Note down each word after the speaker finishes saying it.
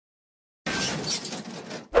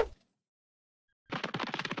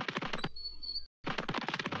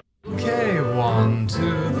Okay, 1, 2,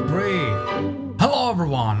 3. Hello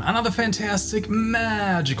everyone, another fantastic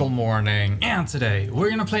magical morning, and today we're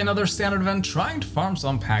gonna play another standard event trying to farm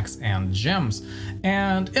some packs and gems.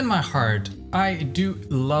 And in my heart, I do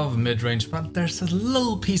love mid-range, but there's a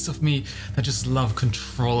little piece of me that just love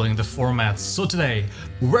controlling the formats. So today,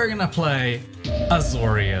 we're gonna play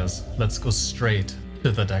Azorius. Let's go straight to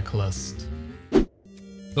the deck list.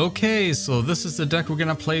 Okay, so this is the deck we're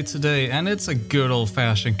gonna play today, and it's a good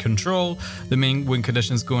old-fashioned control. The main win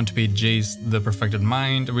condition is going to be Jace, the Perfected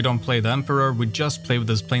Mind. We don't play the Emperor, we just play with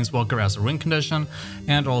this Planeswalker as a win condition,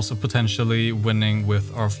 and also potentially winning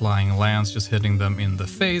with our Flying Lands, just hitting them in the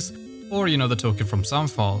face, or, you know, the token from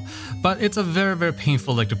Sunfall. But it's a very, very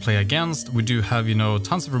painful deck to play against. We do have, you know,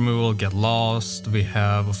 tons of removal, Get Lost. We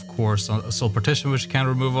have, of course, Soul Partition, which can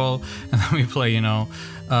removal, and then we play, you know,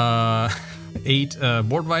 8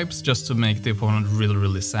 board wipes just to make the opponent really,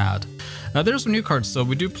 really sad. There's some new cards, so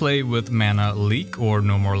we do play with Mana Leak or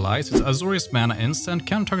No More Lies. It's Azorius Mana Instant,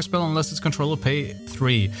 counter target spell unless its controller pay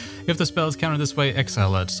 3. If the spell is countered this way,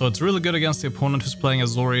 exile it. So it's really good against the opponent who's playing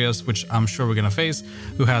Azorius, which I'm sure we're gonna face,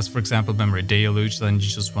 who has, for example, Memory Deluge, then you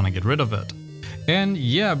just want to get rid of it. And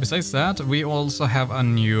yeah, besides that, we also have a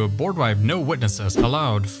new board wipe, No Witnesses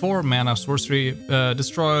allowed. 4 mana sorcery,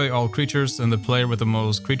 destroy all creatures, and the player with the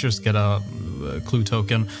most creatures get a clue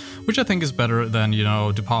token, which I think is better than, you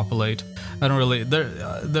know, depopulate. I don't really,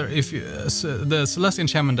 the Celestial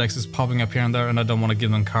Enchantment Dex is popping up here and there, and I don't want to give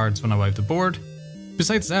them cards when I wipe the board.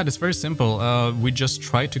 Besides that, it's very simple. We just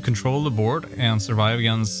try to control the board and survive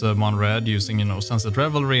against Mon-Red using, you know, Sunset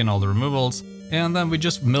Revelry and all the removals, and then we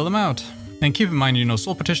just mill them out. And keep in mind, you know,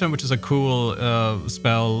 Soul Partition, which is a cool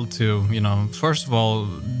spell to, you know, first of all,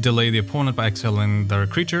 delay the opponent by exiling their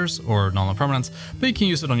creatures or non-permanents, but you can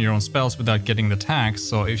use it on your own spells without getting the tax.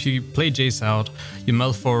 So if you play Jace out, you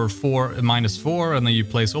mill for -4, and then you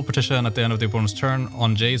play Soul Partition at the end of the opponent's turn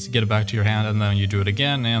on Jace, you get it back to your hand, and then you do it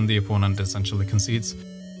again, and the opponent essentially concedes.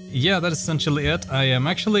 Yeah, that's essentially it. I am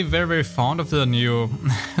actually very, very fond of the new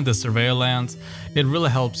the Surveyor Lands. It really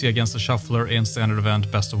helps you against the Shuffler in standard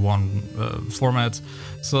event best of 1 format.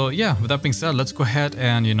 So yeah, with that being said, let's go ahead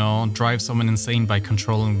and, you know, drive someone insane by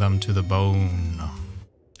controlling them to the bone.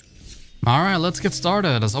 Alright, let's get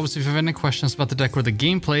started. As always, if you have any questions about the deck or the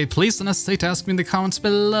gameplay, please don't hesitate to ask me in the comments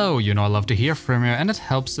below. You know I love to hear from you, and it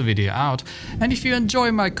helps the video out. And if you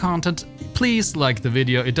enjoy my content, please like the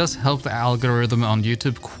video. It does help the algorithm on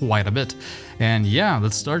YouTube quite a bit. And yeah,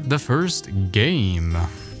 let's start the first game.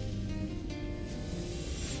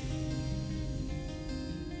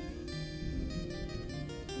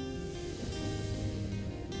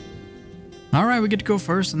 Alright, we get to go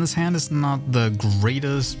first, and this hand is not the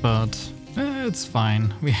greatest, but it's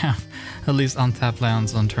fine. We have at least untapped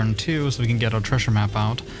lands on turn 2, so we can get our treasure map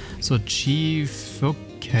out. So Chief,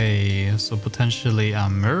 okay, so potentially a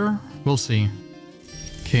mirror? We'll see.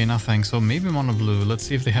 Okay, nothing, so maybe mono blue. Let's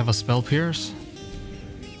see if they have a Spell Pierce.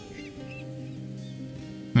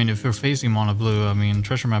 I mean, if we're facing mono blue, I mean,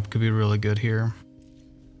 treasure map could be really good here.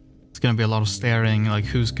 It's gonna be a lot of staring, like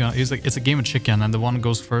who's gonna, it's a game of chicken, and the one who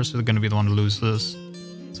goes first is gonna be the one who loses.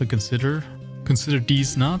 So consider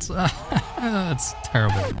these nuts. That's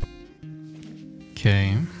terrible.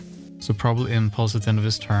 Okay, so probably impulse at the end of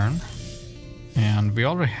his turn. And we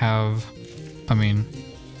already have, I mean,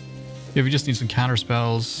 yeah, we just need some counter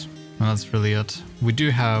spells, and that's really it. We do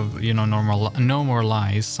have, you know, No More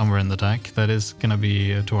Lies somewhere in the deck. That is gonna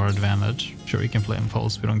be to our advantage. Sure, we can play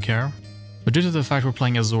impulse, we don't care. But due to the fact we're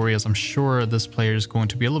playing Azorius, I'm sure this player is going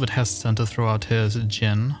to be a little bit hesitant to throw out his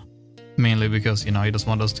Djinn. Mainly because, you know, he doesn't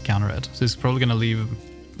want us to counter it. So he's probably gonna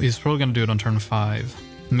do it on turn 5.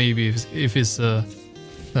 Maybe if he's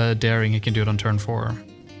daring, he can do it on turn 4.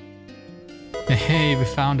 Hey, we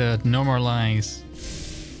found it. No More Lies.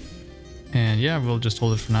 And yeah, we'll just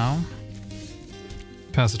hold it for now.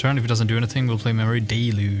 Pass the turn. If he doesn't do anything, we'll play Memory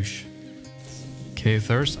Deluge. Okay,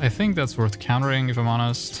 Thirst. I think that's worth countering, if I'm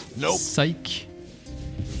honest. Nope. Psych.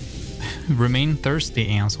 Remain thirsty,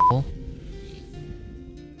 asshole.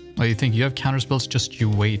 Oh, you think you have counter spells? Just you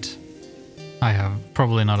wait. I have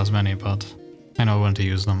probably not as many, but I know when to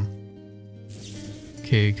use them.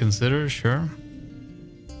 Okay, consider, sure.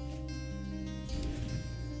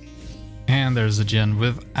 And there's a Djinn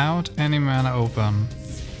without any mana open.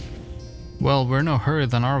 Well, we're in no hurry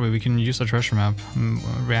then, are we? We can use a treasure map,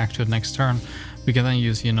 react to it next turn. We can then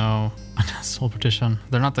use, you know, Soul Partition.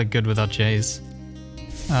 They're not that good without Jace.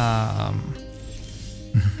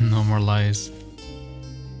 No More Lies.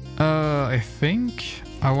 I think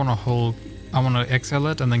I want to exile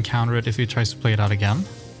it and then counter it if he tries to play it out again.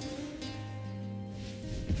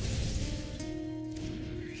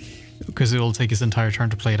 because it will take his entire turn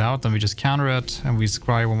to play it out. Then we just counter it and we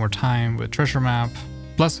scry one more time with treasure map.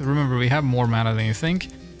 Plus, remember, we have more mana than you think.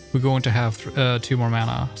 We're going to have 2 more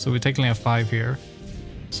mana, so we technically have 5 here.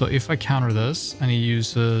 So if I counter this and he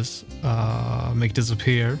uses make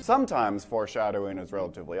disappear, sometimes foreshadowing is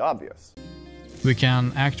relatively obvious. We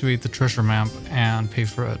can activate the treasure map and pay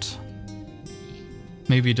for it.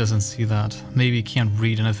 Maybe he doesn't see that. Maybe he can't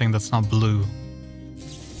read anything that's not blue.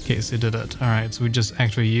 Okay, so he did it. Alright, so we just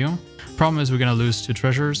activate you. Problem is we're gonna lose 2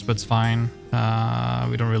 treasures, but it's fine.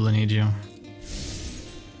 We don't really need you.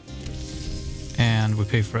 And we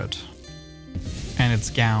pay for it. And it's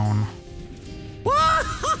gown.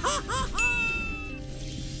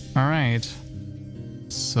 Alright.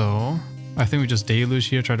 So, I think we just deluge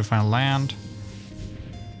here, try to find land.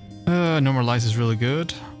 No More Lies is really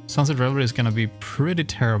good. Sunset Revelry is gonna be pretty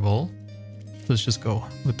terrible. Let's just go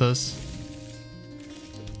with this.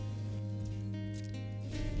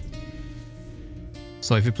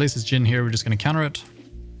 So if he places Jin here, we're just gonna counter it.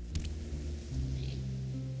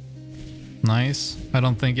 Nice. I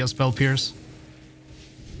don't think he has Spell Pierce.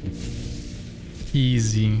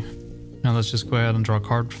 Easy. Now let's just go ahead and draw a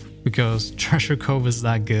card because Treasure Cove is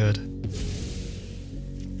that good.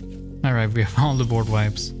 Alright, we have all the board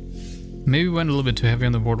wipes. Maybe we went a little bit too heavy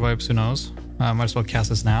on the board wipes, who knows. Might as well cast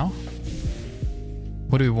this now.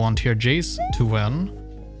 What do we want here? Jace to win.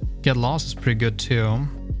 Get Lost is pretty good too.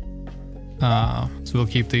 So we'll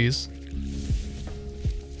keep these.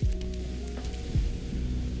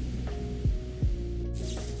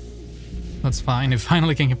 That's fine, he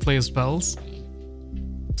finally can play his spells.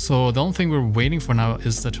 So the only thing we're waiting for now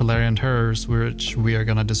is the Tolarian Terrors, which we are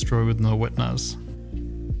gonna destroy with no witness.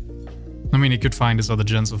 I mean, he could find his other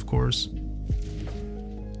gens, of course.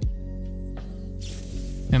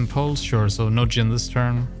 Impulse, sure, so no Jin this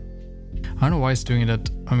turn. I don't know why he's doing it.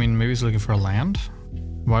 I mean, maybe he's looking for a land?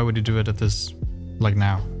 Why would he do it at this, like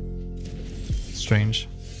now? Strange.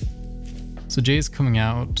 So Jay's coming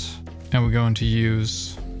out, and we're going to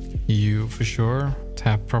use you for sure.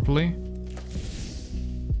 Tap properly.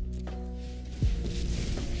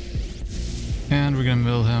 And we're gonna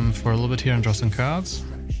mill him for a little bit here and draw some cards.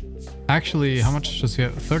 Actually, how much does he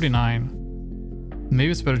have? 39.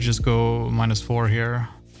 Maybe it's better to just go -4 here.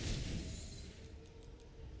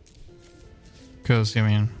 Because, I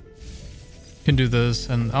mean, you can do this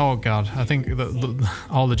and... Oh god, I think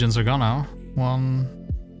all the gens are gone now.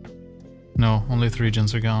 No, only 3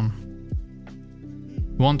 gens are gone.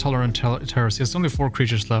 1 Tolerant Terrorist. There's only 4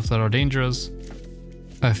 creatures left that are dangerous.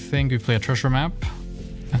 I think we play a treasure map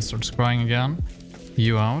and start scrying again.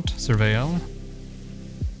 You out, Surveil.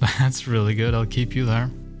 That's really good, I'll keep you there.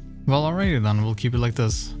 Well, alrighty then, we'll keep it like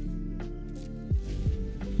this.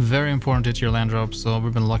 Very important to hit your land drop, so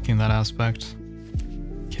we've been lucky in that aspect.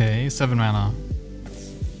 Okay, 7 mana.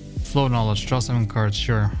 Flow Knowledge, draw 7 cards,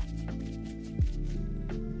 sure.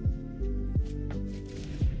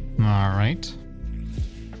 Alright.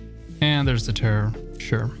 And there's the terror,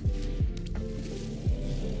 sure.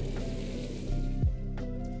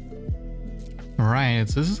 Right,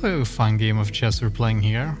 so this is a fun game of chess we're playing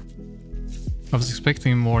here. I was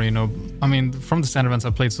expecting more, you know, I mean, from the standard events I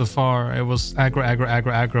played so far, it was aggro, aggro,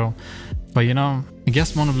 aggro, aggro. But you know, I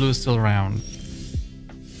guess mono blue is still around.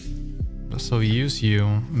 So we use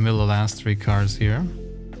you, mill the last 3 cards here.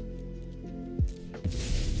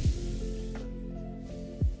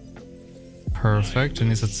 Perfect, and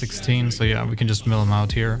he's at 16, so yeah, we can just mill him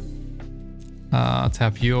out here.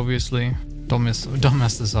 Tap you, obviously. Don't mess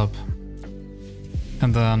this up.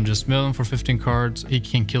 And then just mill him for 15 cards. He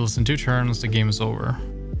can kill us in 2 turns, the game is over.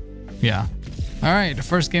 Yeah. Alright, the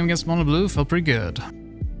first game against mono blue felt pretty good.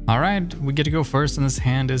 Alright, we get to go first, and this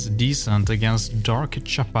hand is decent against Dark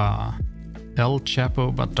Chapa. El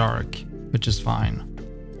Chapo but dark, which is fine.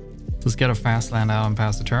 Let's get a fast land out and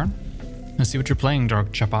pass the turn. And see what you're playing,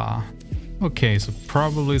 Dark Chapa. Okay, so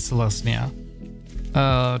probably Celestia.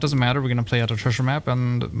 Doesn't matter, we're gonna play out a treasure map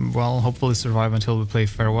and, well, hopefully survive until we play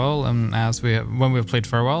Farewell. And when we've played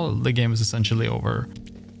Farewell, the game is essentially over.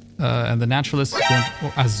 And the Naturalist is going to...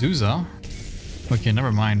 Oh, Azusa? Okay,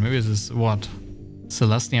 never mind, maybe this is, what?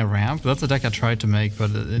 Celestia Ramp? That's a deck I tried to make,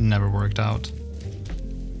 but it never worked out.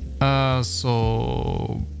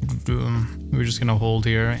 So... We're just gonna hold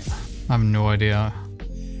here. I have no idea.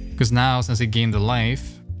 Because now, since he gained the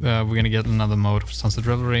life, we're gonna get another mode of Sunset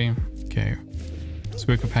Revelry. Okay.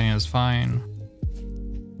 Spirit Companion is fine.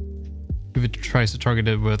 If it tries to target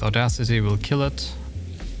it with Audacity, we'll kill it.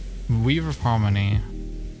 Weaver of Harmony.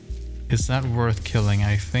 Is that worth killing?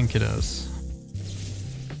 I think it is.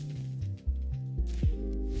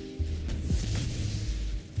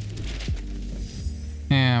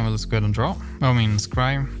 Yeah, well, let's go ahead and draw. I mean,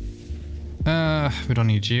 scry. We don't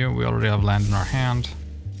need you. We already have land in our hand.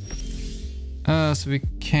 So we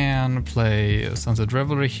can play Sunset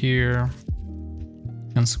Revelry here.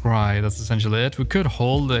 And Scry, that's essentially it. We could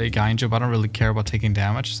hold a Gainjo, but I don't really care about taking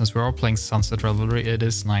damage. Since we're all playing Sunset Revelry, it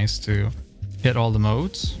is nice to hit all the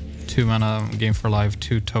modes. 2 mana, game for life,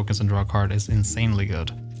 2 tokens and draw a card is insanely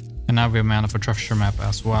good. And now we have mana for Treasure Map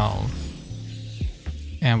as well.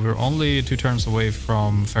 And we're only 2 turns away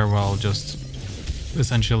from Farewell, just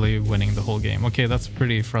essentially winning the whole game. Okay, that's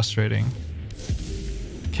pretty frustrating.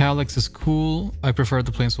 Calyx is cool. I prefer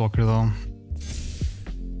the Planeswalker though.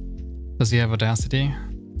 Does he have Audacity?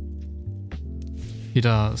 He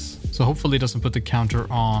does. So hopefully he doesn't put the counter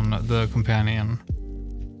on the companion.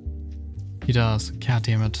 He does. God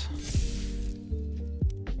damn it.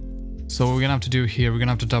 So what we're gonna have to do here, we're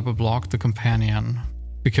gonna have to double block the companion.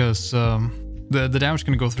 Because the damage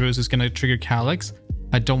gonna go through is it's gonna trigger Calyx.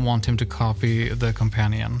 I don't want him to copy the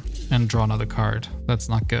companion and draw another card. That's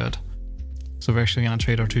not good. So we're actually gonna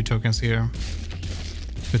trade our 2 tokens here.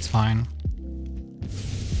 It's fine.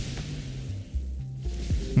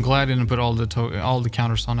 I'm glad I didn't put all the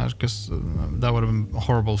counters on it, because that would have been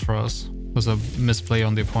horrible for us. It was a misplay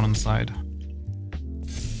on the opponent's side.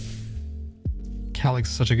 Calyx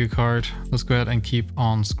is such a good card. Let's go ahead and keep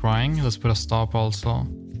on scrying. Let's put a stop also.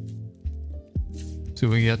 See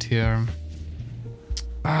what we get here.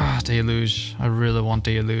 Ah, Deluge. I really want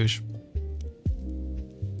Deluge.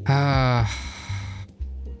 I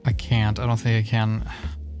can't. I don't think I can.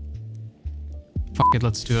 Fuck it,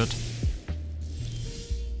 let's do it.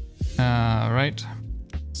 Right.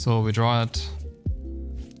 So we draw it.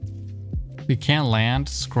 We can land,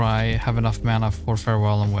 scry, have enough mana for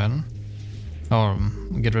Farewell and win. Or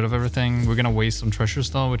get rid of everything. We're gonna waste some treasures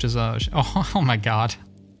though, which is a... Oh my god.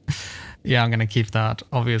 Yeah, I'm gonna keep that,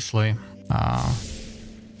 obviously.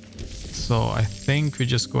 So I think we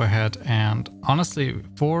just go ahead and... Honestly,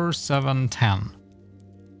 4, 7, 10.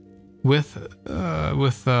 With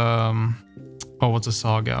oh, what's a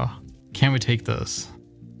Saga? Can we take this?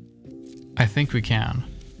 I think we can.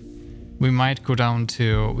 We might go down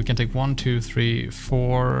to... We can take 1, 2, 3,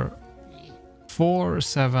 4... 4,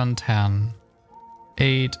 7, 10...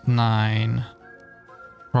 8, 9...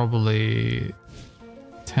 Probably...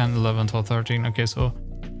 10, 11, 12, 13...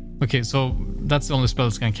 Okay, so that's the only spell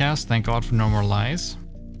it's gonna cast. Thank God for No More Lies.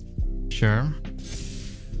 Sure.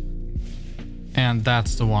 And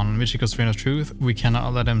that's the one. Michiko's Strain of Truth. We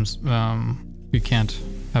cannot let him... we can't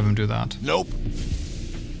have him do that. Nope.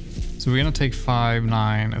 So we're gonna take 5,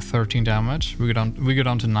 9, 13 damage. We go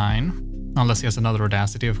down to 9. Unless he has another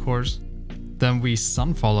Audacity, of course. Then we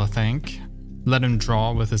Sunfall, I think. Let him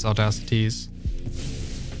draw with his Audacities.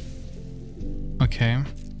 Okay.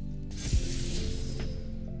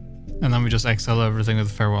 And then we just exile everything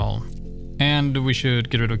with Farewell. And we should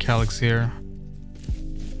get rid of Calyx here.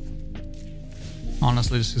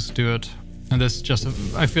 Honestly, just do it. And this just...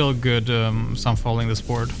 I feel good Sunfalling this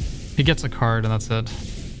board. He gets a card and that's it.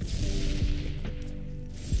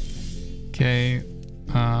 Okay,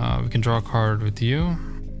 we can draw a card with you.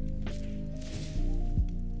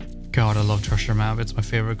 God, I love Treasure Map. It's my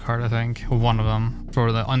favorite card, I think. One of them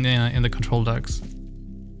for the in the control decks.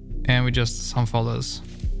 And we just Sunfall this.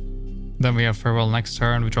 Then we have Farewell next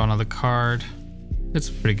turn. We draw another card. It's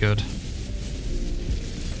pretty good.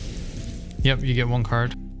 Yep, you get 1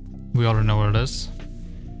 card. We already know what it is.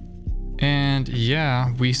 And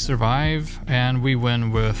yeah, we survive and we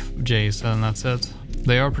win with Jace, and that's it.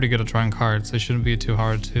 They are pretty good at drawing cards. It shouldn't be too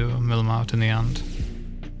hard to mill them out in the end.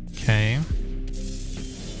 Okay.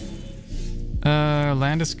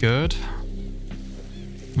 Land is good.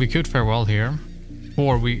 We could Farewell here.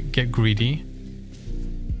 Or we get greedy.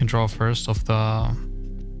 And draw first of the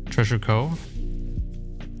Treasure Cove.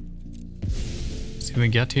 See what we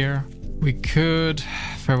get here. We could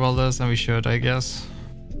Farewell this, and we should, I guess.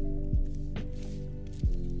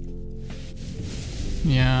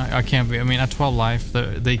 Yeah, I can't be. I mean, at 12 life,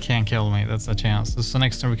 they can't kill me. That's a chance. So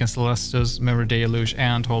next turn we can Celestus, Memory Deluge,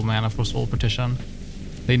 and hold mana for Soul Petition.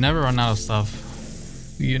 They never run out of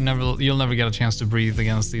stuff. You'll never get a chance to breathe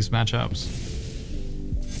against these matchups.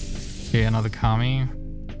 Okay, another Kami.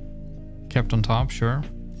 Kept on top, sure.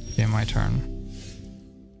 Okay, my turn.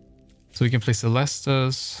 So we can play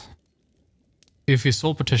Celestus. If we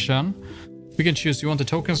Soul Petition, we can choose, do you want the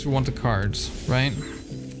tokens or you want the cards, right?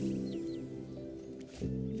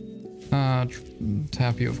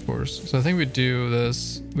 Tap you, of course. So I think we do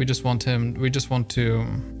this. We just want to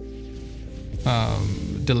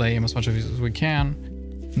delay him as much as we can.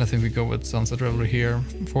 And I think we go with Sunset Revelry here.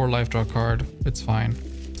 4 life, draw a card. It's fine.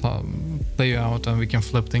 Play you out and we can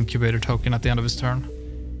flip the Incubator token at the end of his turn.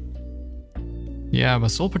 Yeah,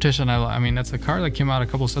 but Soul Partition, I mean, it's a card that came out a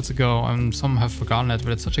couple sets ago, and some have forgotten it,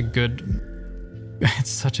 but it's such a good...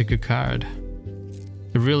 It's such a good card.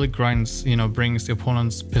 It really grinds, you know, brings the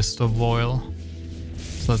opponent's pistol boil.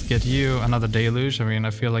 So let's get you another Deluge. I mean,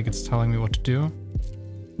 I feel like it's telling me what to do.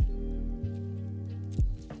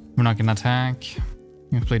 We're not gonna attack.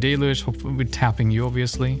 I'm gonna play Deluge, hopefully we're tapping you,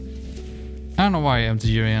 obviously. I don't know why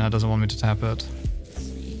mtgarena doesn't want me to tap it.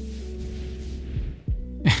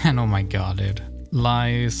 And oh my god, dude.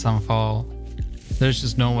 Lies, Sunfall. There's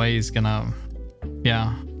just no way he's gonna...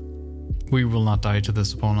 Yeah. We will not die to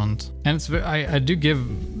this opponent. And it's very, I do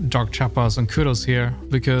give Dark Chappa some kudos here,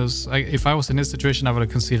 because if I was in this situation, I would have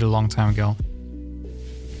conceded a long time ago.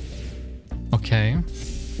 Okay.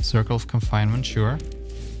 Circle of Confinement, sure.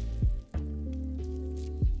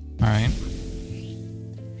 Alright.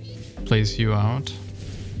 Place you out.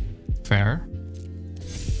 Fair.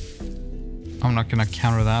 I'm not gonna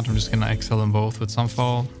counter that, I'm just gonna excel them both with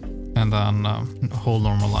Sunfall. And then hold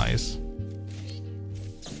Normalize.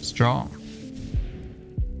 Let's draw.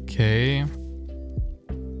 Okay.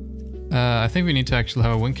 I think we need to actually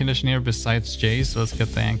have a win condition here besides Jace, so let's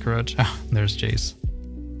get the Anchorage. Ah, there's Jace.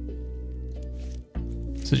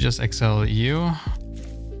 So just excel you.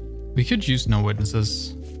 We could use No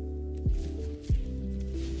Witnesses.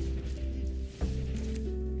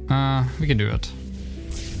 We can do it.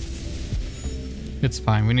 It's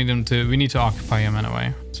fine. We need to occupy him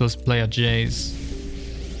anyway. So let's play at Jace.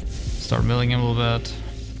 Start milling him a little bit.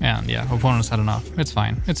 And yeah, opponent's had enough. It's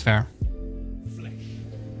fine. It's fair.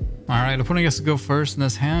 Alright, opponent gets to go first, and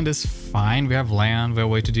this hand is fine. We have land, we have a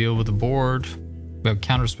way to deal with the board. We have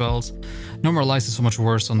counter spells. Normalize is so much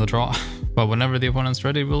worse on the draw. But whenever the opponent's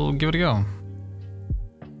ready, we'll give it a go.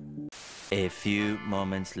 A few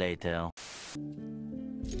moments later.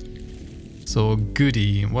 So,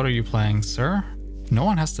 Goody, what are you playing, sir? No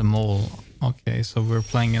one has the mole. Okay, so we're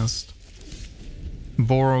playing against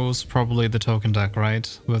Boros, probably the token deck,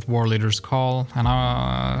 right? With War Leader's Call. And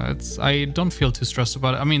I don't feel too stressed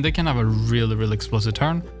about it. I mean, they can have a really, really explosive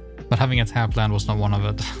turn, but having a tap land was not one of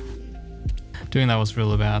it. Doing that was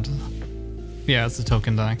really bad. Yeah, it's a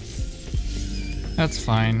token deck. That's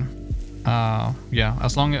fine. Yeah,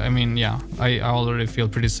 as long as, I mean, yeah, I already feel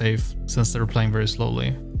pretty safe since they're playing very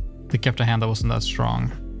slowly. They kept a hand that wasn't that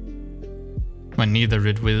strong. Well, neither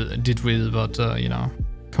did we, but, you know,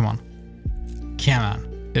 come on. Come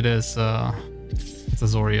on. It is, it's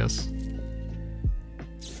Azorius.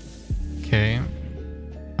 Okay.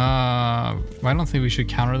 I don't think we should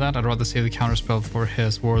counter that. I'd rather save the counter spell for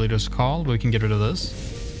his War Leader's Call, but we can get rid of this.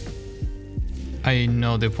 I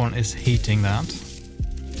know the opponent is hating that.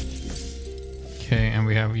 Okay, and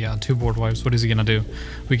we have, yeah, 2 board wipes. What is he gonna do?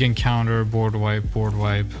 We can counter, board wipe,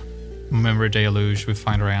 Memory Deluge. We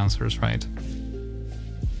find our answers, right?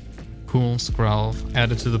 Cool, Skrelv.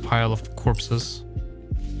 Add it to the pile of corpses.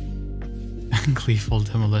 Gleeful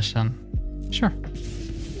Demolition. Sure.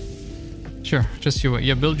 Sure, just you.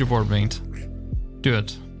 Yeah, build your board, mate. Do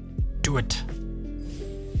it. Do it.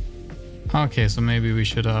 Okay, so maybe we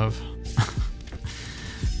should have...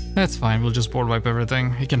 That's fine, we'll just board wipe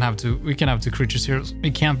everything. We can have 2 creatures here.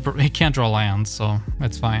 He can't draw lands, so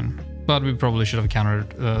it's fine. But we probably should have countered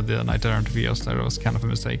the Knight Errant Vios. That was kind of a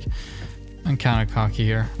mistake. I'm kind of cocky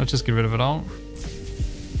here. Let's just get rid of it all.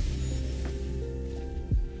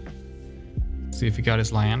 See if he got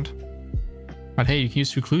his land. But hey, you can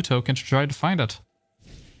use your clue token to try to find it.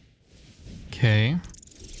 Okay.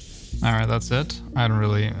 Alright, that's it. I don't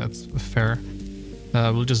really... That's fair.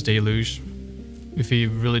 We'll just Deluge. If he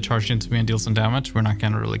really charged into me and deals some damage, we're not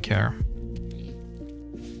gonna really care.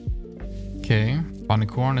 Okay.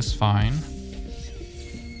 Bonicorn is fine.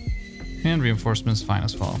 And Reinforcement is fine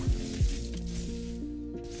as well.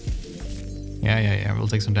 Yeah, we'll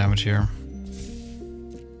take some damage here.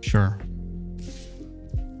 Sure.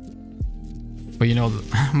 But you know,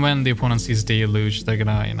 when the opponent sees Deluge, they're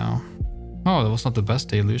gonna, you know... Oh, that was not the best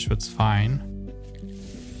Deluge, but it's fine.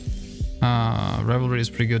 Revelry is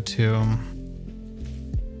pretty good too.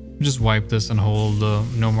 Just wipe this and hold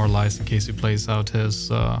no more lies in case he plays out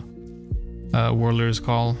his Warlord's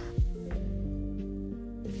Call.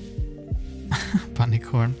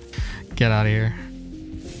 Bunnycorn. Get out of here.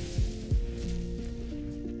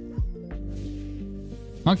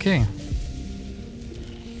 Okay.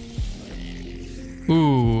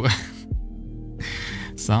 Ooh.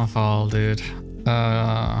 Sunfall, dude.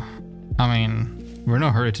 I mean, we're in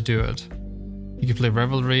no hurry to do it. You can play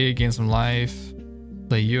Revelry, gain some life,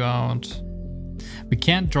 play you out. We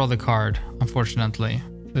can't draw the card, unfortunately.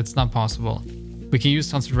 It's not possible. We can use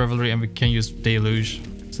Sunset Revelry and we can use Deluge,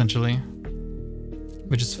 essentially.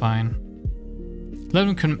 Which is fine. Let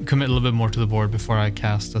him commit a little bit more to the board before I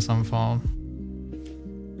cast the Sunfall.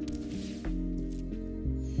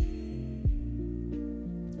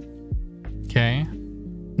 Okay.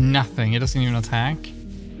 Nothing. He doesn't even attack.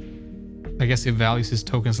 I guess he values his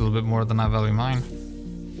tokens a little bit more than I value mine.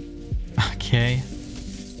 Okay.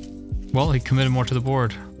 Well, he committed more to the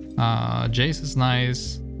board. Jace is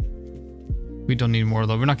nice. We don't need more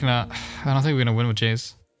though. We're not gonna... I don't think we're gonna win with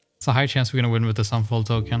Jace. It's a high chance we're gonna win with the Sunfall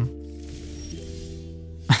token.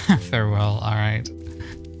 Farewell. Alright.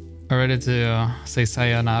 Are ready to say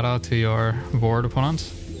sayonara to your board opponent?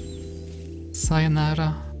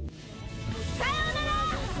 Sayonara.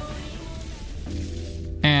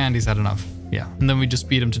 And he's had enough. Yeah. And then we just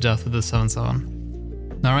beat him to death with the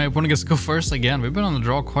 7-7. Alright, opponent gets to go first again. We've been on the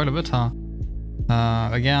draw quite a bit, huh?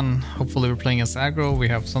 Again, hopefully we're playing as aggro. We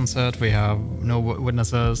have Sunset, we have no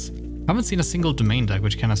witnesses. I haven't seen a single domain deck,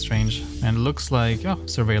 which is kind of strange. And it looks like, oh,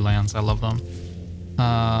 Surveillance, I love them.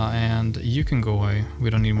 And you can go away. We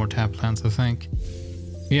don't need more tap lands, I think.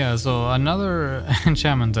 Yeah, so another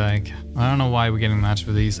enchantment deck. I don't know why we're getting matched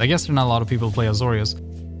with these. I guess there are not a lot of people who play Azorius.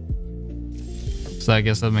 So I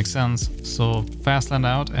guess that makes sense. So fast land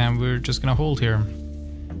out, and we're just gonna hold here.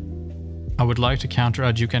 I would like to counter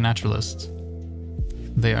a Juka Naturalist.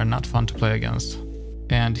 They are not fun to play against.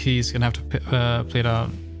 And he's gonna have to play the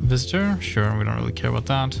Visitor. Sure, we don't really care about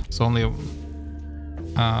that. So only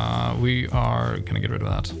we are gonna get rid of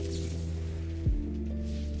that.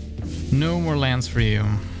 No more lands for you.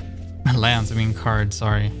 Lands, I mean cards,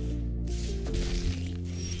 sorry.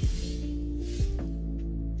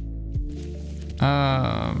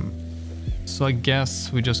 So I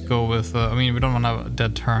guess we just go with, I mean, we don't want to have a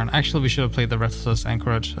dead turn. Actually, we should have played the Restless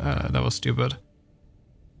Anchorage. That was stupid.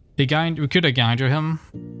 We could have Gander him.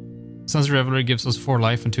 Sunset Revelry gives us 4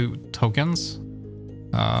 life and 2 tokens.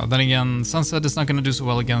 Then again, Sunset is not going to do so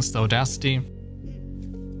well against Audacity.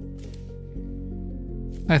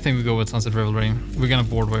 I think we go with Sunset Revelry. We're going to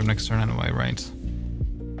board wave next turn anyway, right?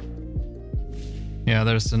 Yeah,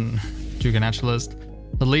 there's an Juka Naturalist.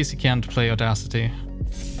 At least he can't play Audacity.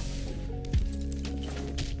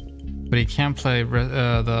 But he can play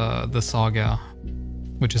the Saga,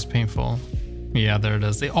 which is painful. Yeah, there it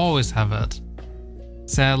is. They always have it.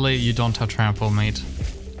 Sadly, you don't have Trample, mate.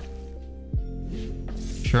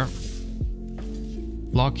 Sure.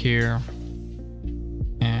 Block here.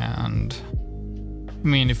 And... I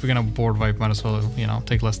mean, if we're gonna board wipe, might as well, you know,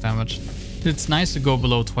 take less damage. It's nice to go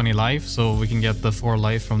below 20 life, so we can get the 4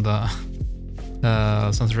 life from the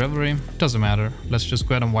Sunset Revelry. Doesn't matter. Let's just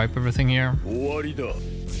go ahead and wipe everything here.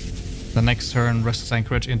 The next turn, Restless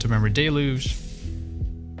Anchorage into Memory Deluge.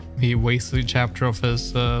 He wasted a chapter of his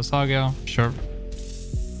Saga. Sure.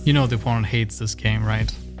 You know the opponent hates this game,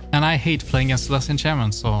 right? And I hate playing against less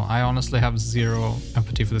enchantments, so I honestly have 0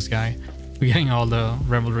 empathy for this guy. We're getting all the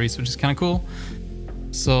Revelries, which is kind of cool.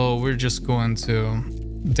 So we're just going to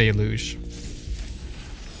Deluge.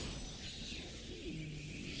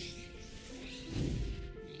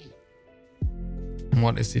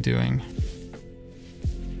 What is he doing?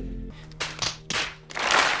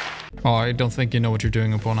 Oh, I don't think you know what you're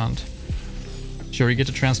doing, opponent. Sure, you get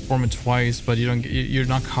to transform it twice, but you're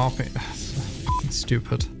not copying.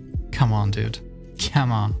 Stupid. Come on, dude.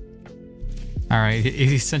 Come on. Alright,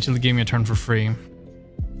 he essentially gave me a turn for free.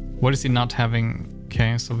 What is he not having?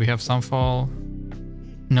 Okay, so we have Sunfall,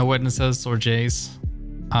 no witnesses or Jace,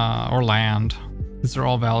 or land. These are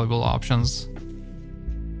all valuable options.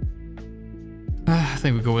 I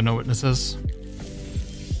think we go with no witnesses.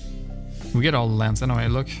 We get all the lands anyway,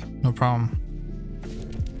 look, no problem.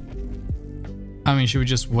 I mean, should we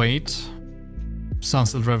just wait?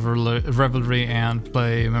 Sunset Revelry and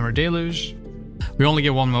play Memory Deluge? We only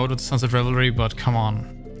get 1 mode with Sunset Revelry, but come on.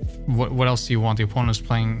 What else do you want? The opponent is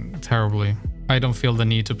playing terribly. I don't feel the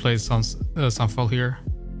need to play Sunfall here.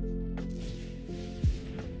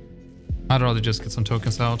 I'd rather just get some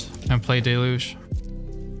tokens out and play Deluge.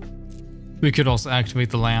 We could also activate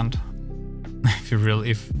the land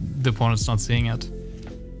if the opponent's not seeing it.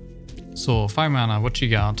 So 5 mana, what you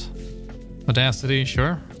got? Audacity,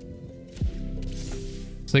 sure.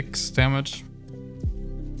 6 damage.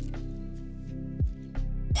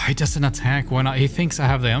 Why doesn't attack? Why not? He thinks I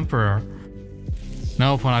have the Emperor.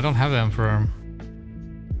 No, opponent, I don't have the Emperor.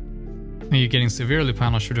 You're getting severely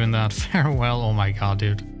punished for doing that. Farewell. Oh my god,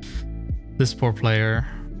 dude. This poor player.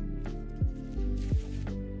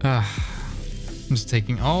 I'm just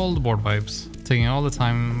taking all the board wipes. Taking all the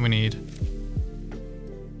time we need.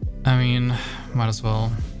 I mean, might as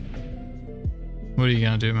well. What are you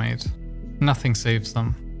gonna do, mate? Nothing saves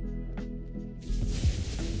them.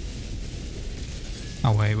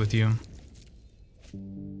 Away with you.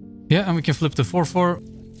 Yeah, and we can flip the 4/4.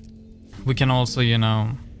 We can also, you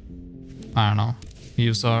know, I don't know,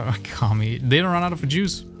 use our Kami. They don't run out of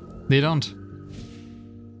juice. They don't.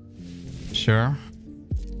 Sure.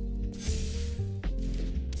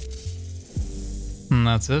 And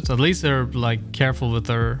that's it. At least they're like careful with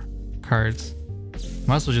their cards.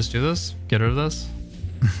 Might as well just do this. Get rid of this.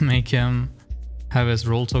 Make him have his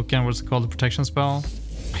roll token. What's it called? The protection spell.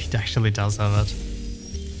 He actually does have it.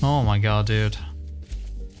 Oh my god, dude.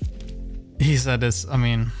 He said this. I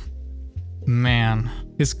mean, man,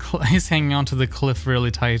 he's hanging on to the cliff really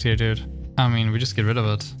tight here, dude. I mean, we just get rid of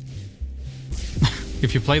it.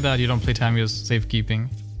 If you play that, you don't play Tamiyo's safekeeping.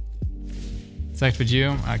 It's act with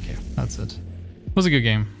you. Okay, that's it. It was a good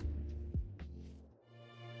game.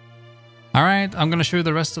 Alright, I'm gonna show you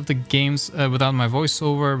the rest of the games without my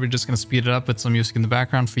voiceover. We're just gonna speed it up with some music in the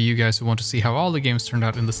background for you guys who want to see how all the games turned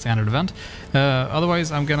out in the standard event. Otherwise,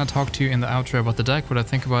 I'm gonna talk to you in the outro about the deck, what I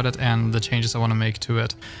think about it, and the changes I want to make to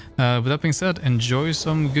it. With that being said, enjoy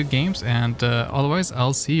some good games, and otherwise,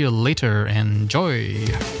 I'll see you later. Enjoy!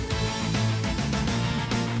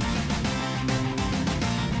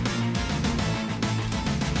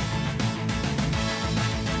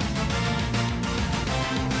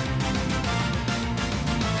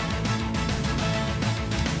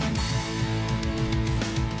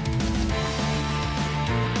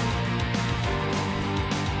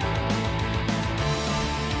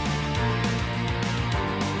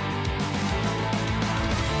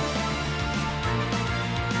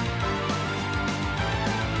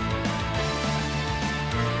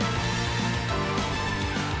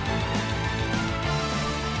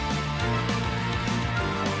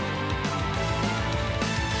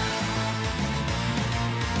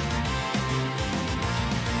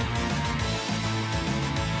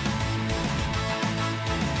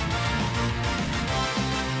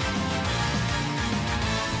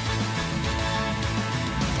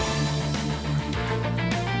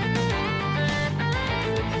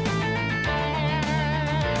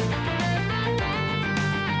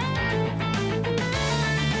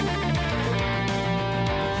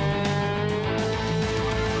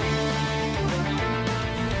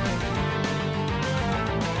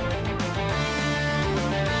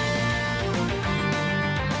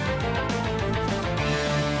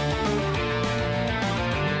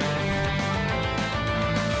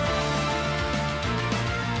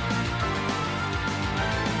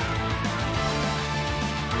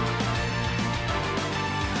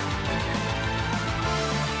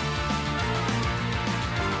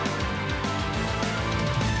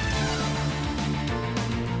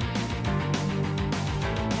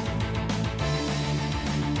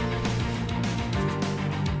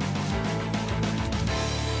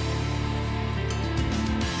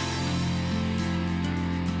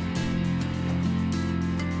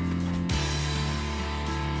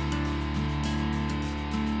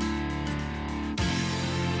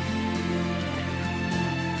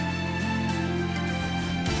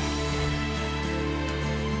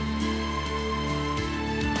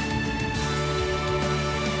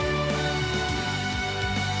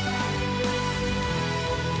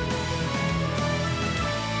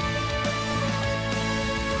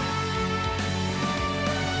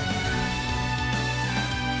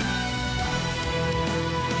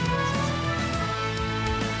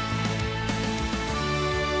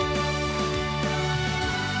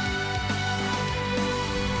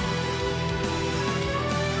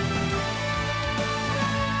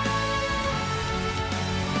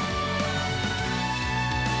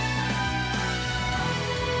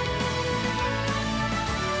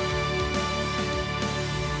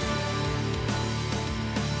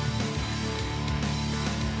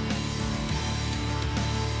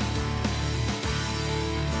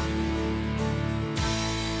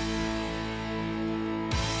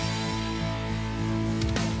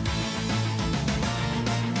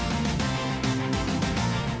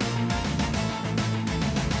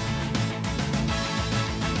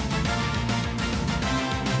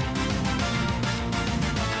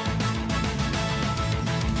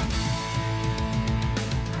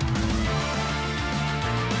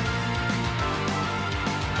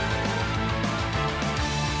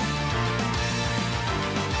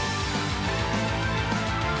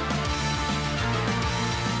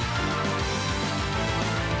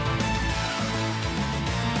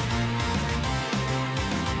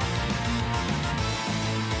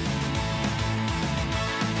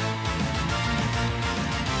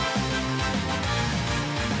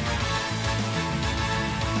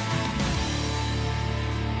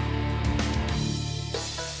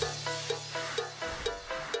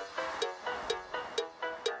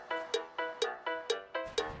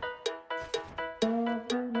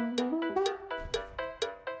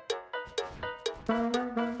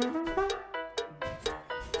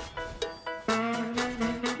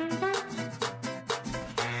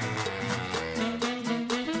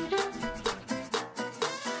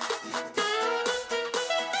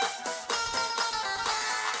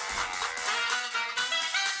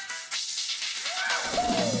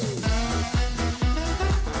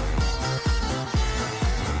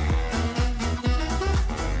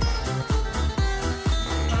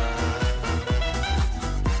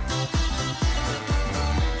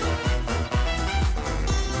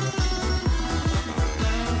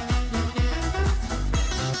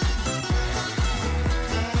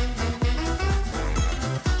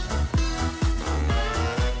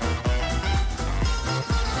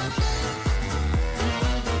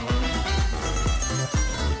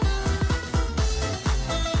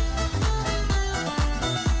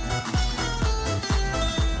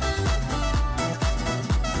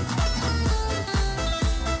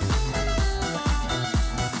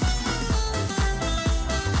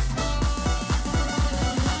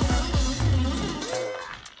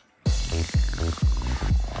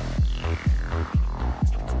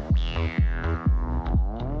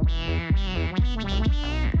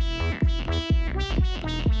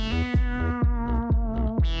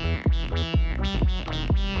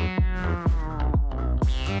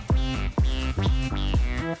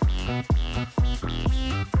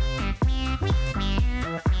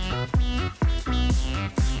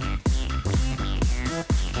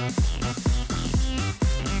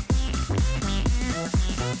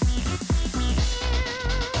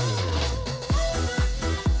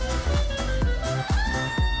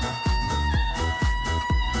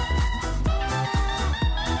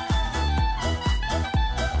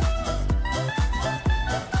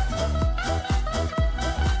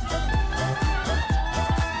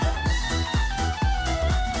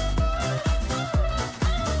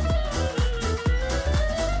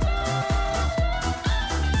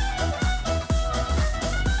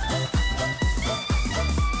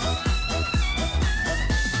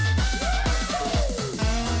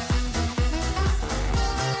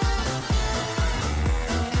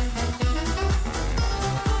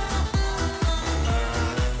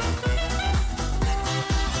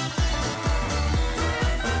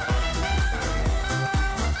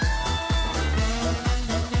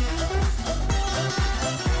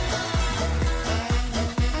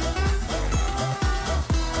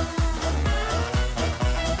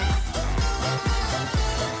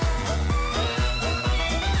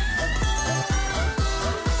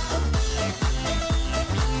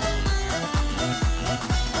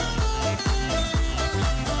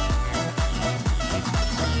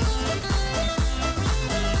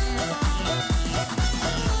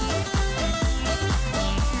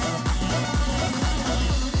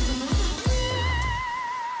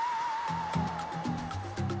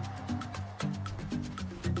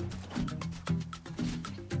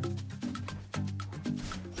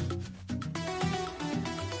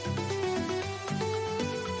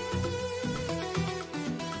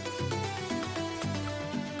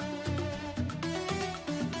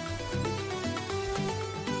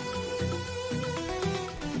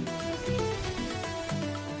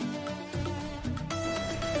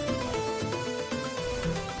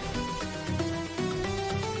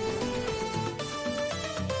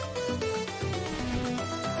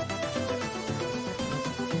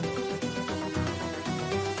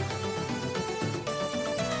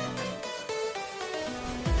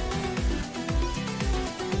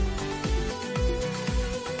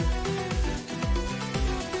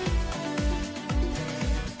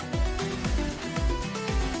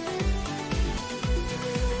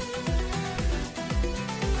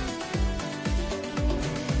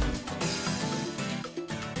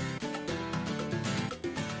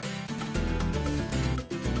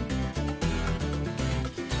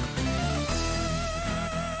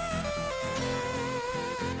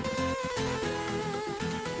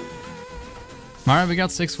 Alright, we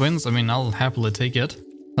got 6 wins. I mean, I'll happily take it.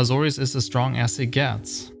 Azorius is as strong as it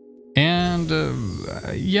gets. And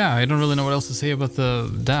yeah, I don't really know what else to say about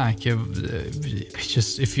the deck.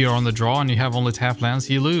 Just if you're on the draw and you have only tap lands,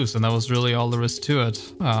 you lose, and that was really all there is to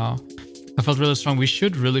it. I felt really strong. We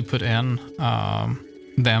should really put in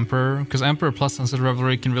the Emperor, because Emperor plus Sunset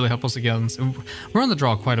Revelry can really help us against. We're on the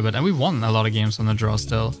draw quite a bit, and we won a lot of games on the draw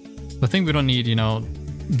still. I think we don't need, you know,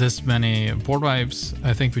 this many board wipes.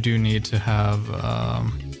 I think we do need to have.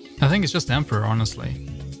 I think it's just Emperor, honestly.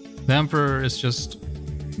 The Emperor is just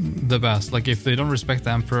the best. Like, if they don't respect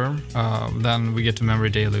the Emperor, then we get to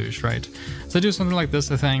Memory Deluge, right? So do something like this,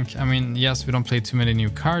 I think. I mean, yes, we don't play too many new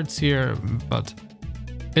cards here, but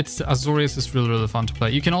Azorius is really fun to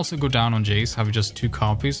play. You can also go down on Jace, have just 2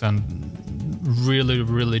 copies, and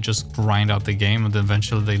really just grind out the game, and then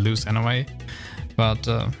eventually they lose anyway. But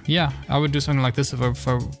yeah, I would do something like this if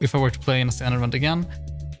I were to play in a standard event again,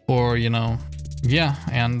 or you know, yeah.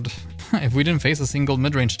 And if we didn't face a single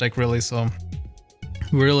mid-range deck really, so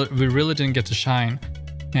we really didn't get to shine.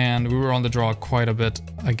 And we were on the draw quite a bit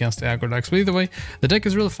against the aggro decks. But either way, the deck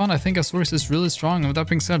is really fun. I think Azorius is really strong. And with that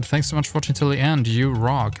being said, thanks so much for watching till the end. You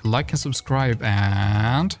rock. Like and subscribe,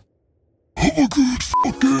 and have a good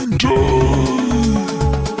fucking day.